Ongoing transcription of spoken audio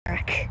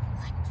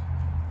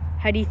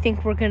How do you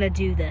think we're gonna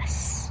do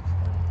this?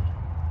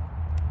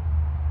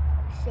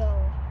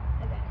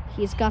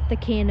 He's got the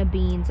can of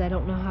beans. I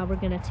don't know how we're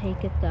gonna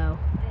take it though.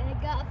 I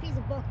got a piece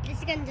of bark. This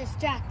is gonna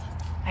distract him.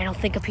 I don't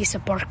think a piece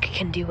of bark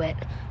can do it.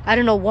 I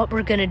don't know what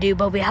we're gonna do,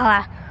 but we'll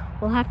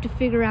have to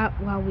figure out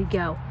while we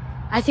go.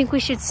 I think we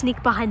should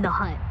sneak behind the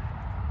hut.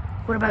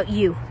 What about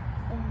you?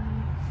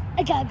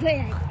 I got a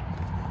great idea.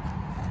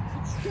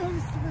 Let's go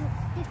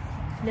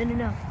slow.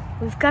 No.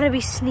 We've got to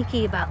be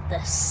sneaky about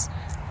this.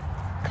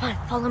 Come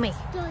on, follow me.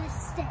 Throw the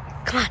stick.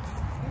 Come on.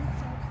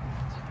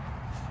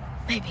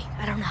 Maybe,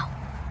 I don't know.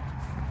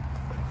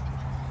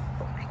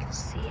 I can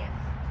see him.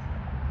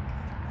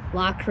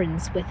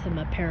 Lochran's with him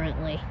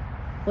apparently.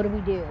 What do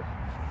we do?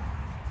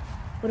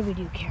 What do we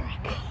do,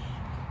 Carrick?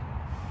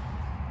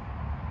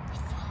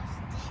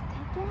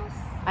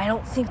 I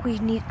don't think we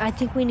need. I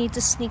think we need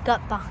to sneak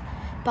up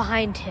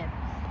behind him.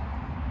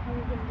 How are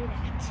we gonna do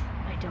that?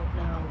 I don't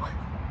know.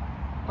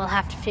 We'll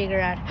have to figure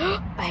out.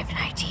 I have an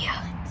idea.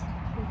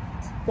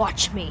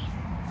 Watch me.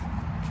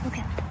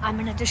 Okay. I'm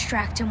gonna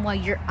distract him while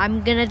you're.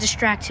 I'm gonna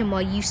distract him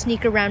while you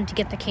sneak around to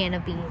get the can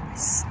of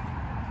beans.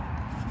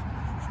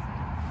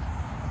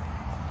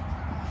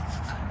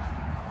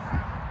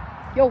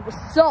 Yo,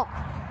 what's up?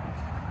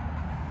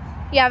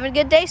 You having a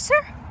good day, sir?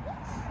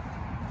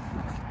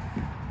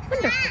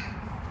 Wonderful.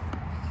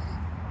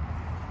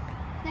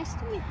 Nice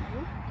to meet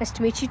you. Nice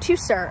to meet you too,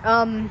 sir.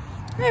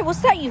 Hey,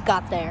 what's that you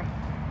got there?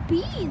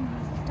 Beans.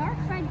 Dark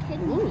fried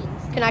kidney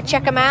beans. Can I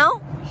check them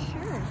out?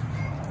 Sure.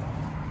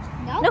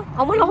 No,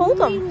 I want to hold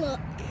them. Look.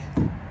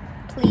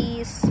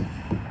 Please.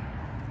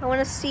 I want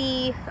to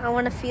see, I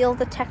want to feel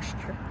the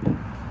texture.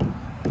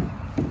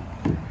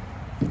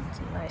 It's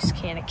a nice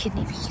can of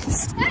kidney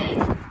beans. Hey!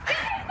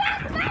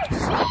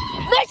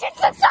 Mission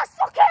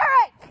successful,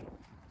 Carrick!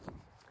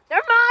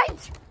 Never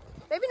mind.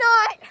 Maybe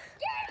not.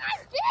 Get my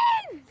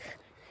beans!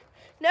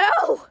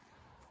 No.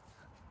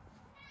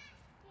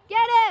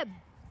 Get him.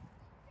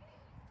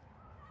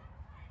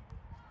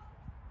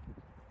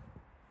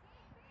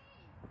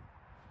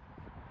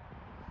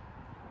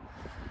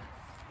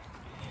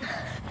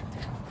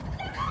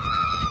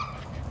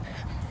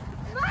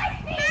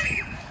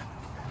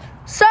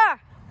 Sir,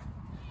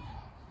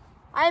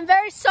 I am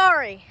very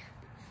sorry.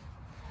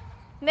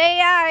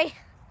 May I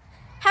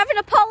have an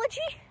apology?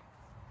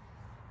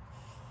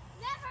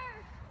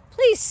 Never!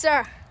 Please,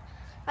 sir,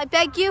 I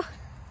beg you.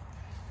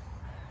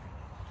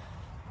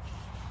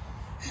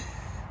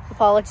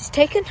 Apologies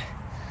taken.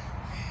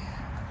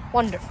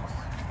 Wonderful.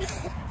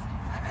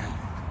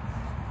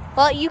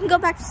 Well, you can go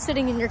back to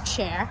sitting in your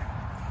chair.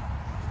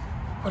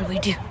 What do we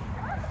do?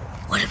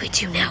 What do we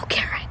do now,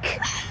 Carrick?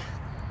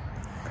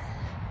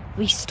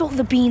 We stole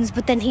the beans,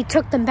 but then he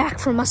took them back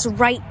from us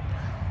right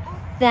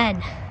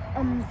then.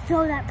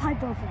 Throw that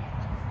pipe over there.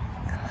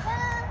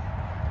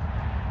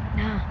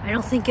 No, I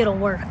don't think it'll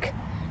work.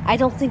 I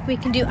don't think we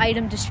can do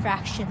item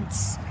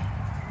distractions.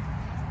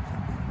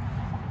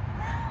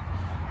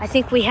 I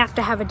think we have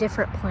to have a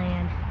different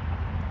plan.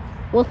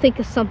 We'll think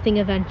of something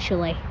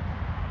eventually.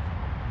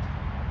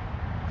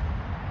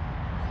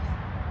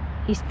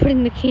 He's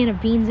putting the can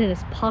of beans in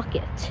his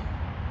pocket.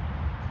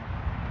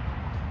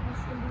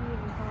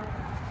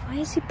 Why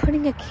is he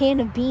putting a can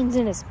of beans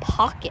in his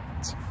pocket?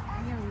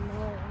 I don't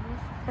know.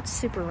 That's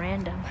super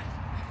random.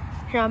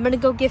 Here, I'm gonna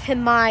go give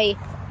him my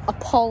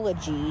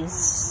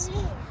apologies.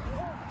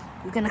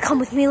 You gonna come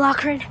with me,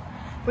 Lochran?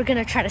 We're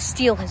gonna try to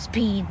steal his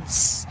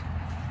beans.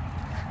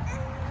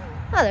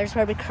 Oh, there's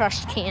where we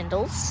crushed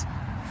candles.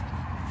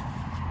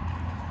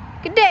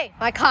 Good day,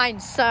 my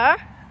kind sir.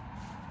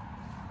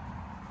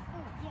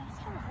 Oh, yes,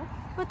 hello.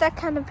 Where'd that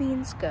kind of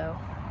beans go?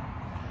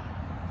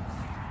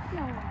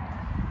 No.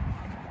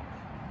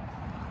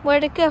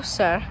 Where'd it go,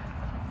 sir?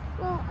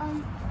 Well,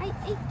 I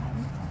ate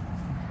them.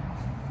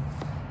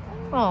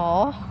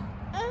 Aw.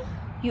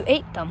 You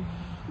ate them.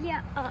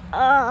 Yeah,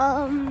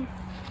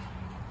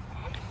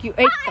 You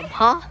ate them,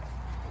 huh?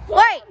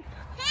 Wait!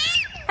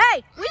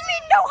 Hey, we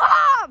mean no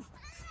harm!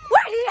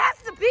 Where did he have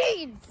the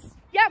beans?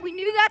 Yeah, we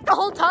knew that the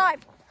whole time.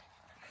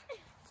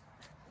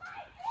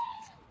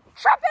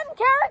 Trip him,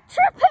 Carrick,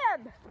 trip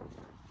him!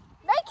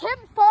 Make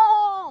him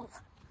fall!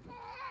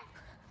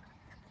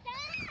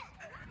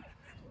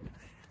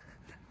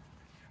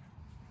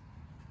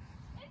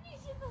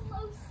 the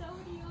low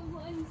sodium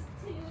ones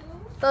too.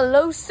 The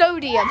low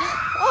sodium.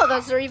 Oh,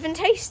 those are even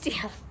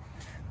tastier.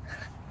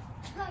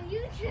 Oh,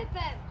 you trip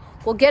him.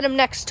 We'll get him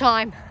next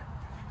time.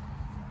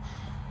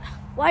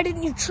 Why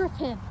didn't you trip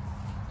him?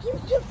 He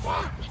was too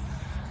fast.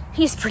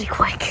 He's pretty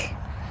quick.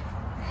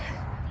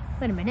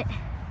 Wait a minute.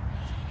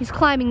 He's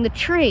climbing the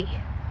tree.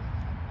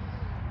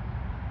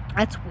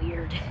 That's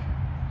weird.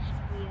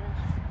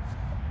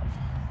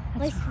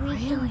 That's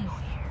really weird.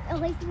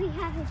 At least we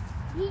have his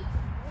feet.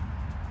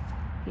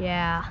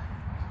 Yeah.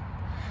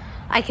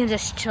 I can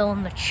just chill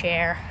in the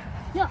chair.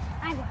 No,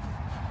 I will.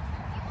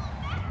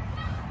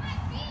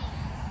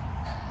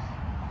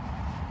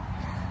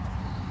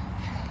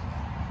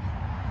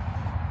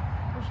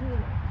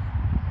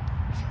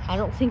 I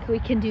don't think we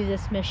can do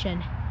this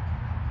mission.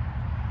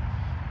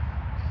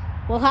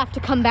 We'll have to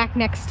come back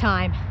next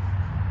time.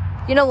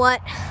 You know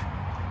what?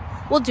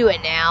 We'll do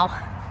it now.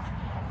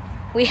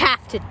 We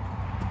have to.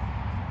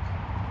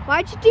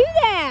 Why'd you do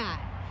that?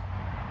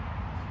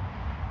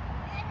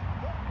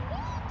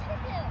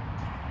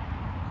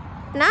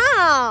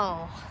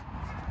 No.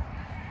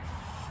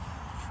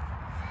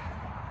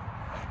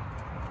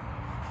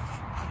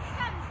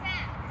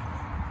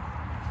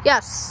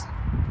 Yes.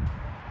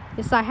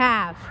 Yes, I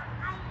have.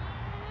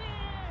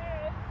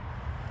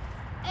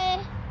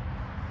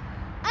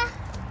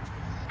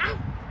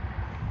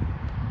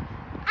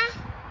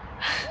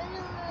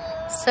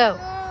 So.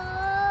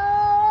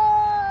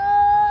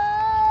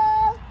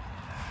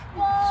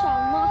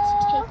 Shall not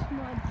take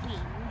my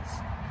beans.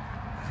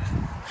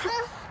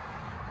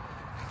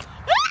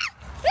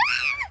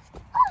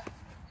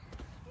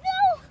 No,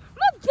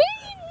 my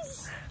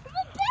beans!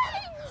 My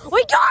beans!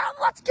 We got him!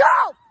 Let's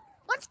go!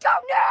 Let's go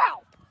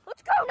now!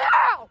 Let's go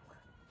now!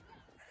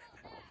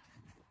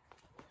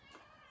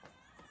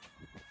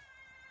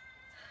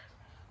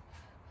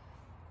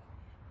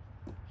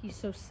 He's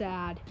so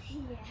sad.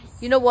 Yes.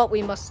 You know what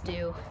we must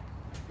do?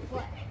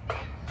 What?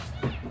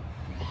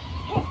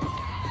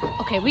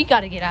 Okay, we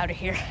gotta get out of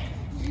here.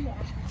 Yeah.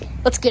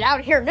 Let's get out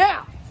of here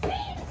now!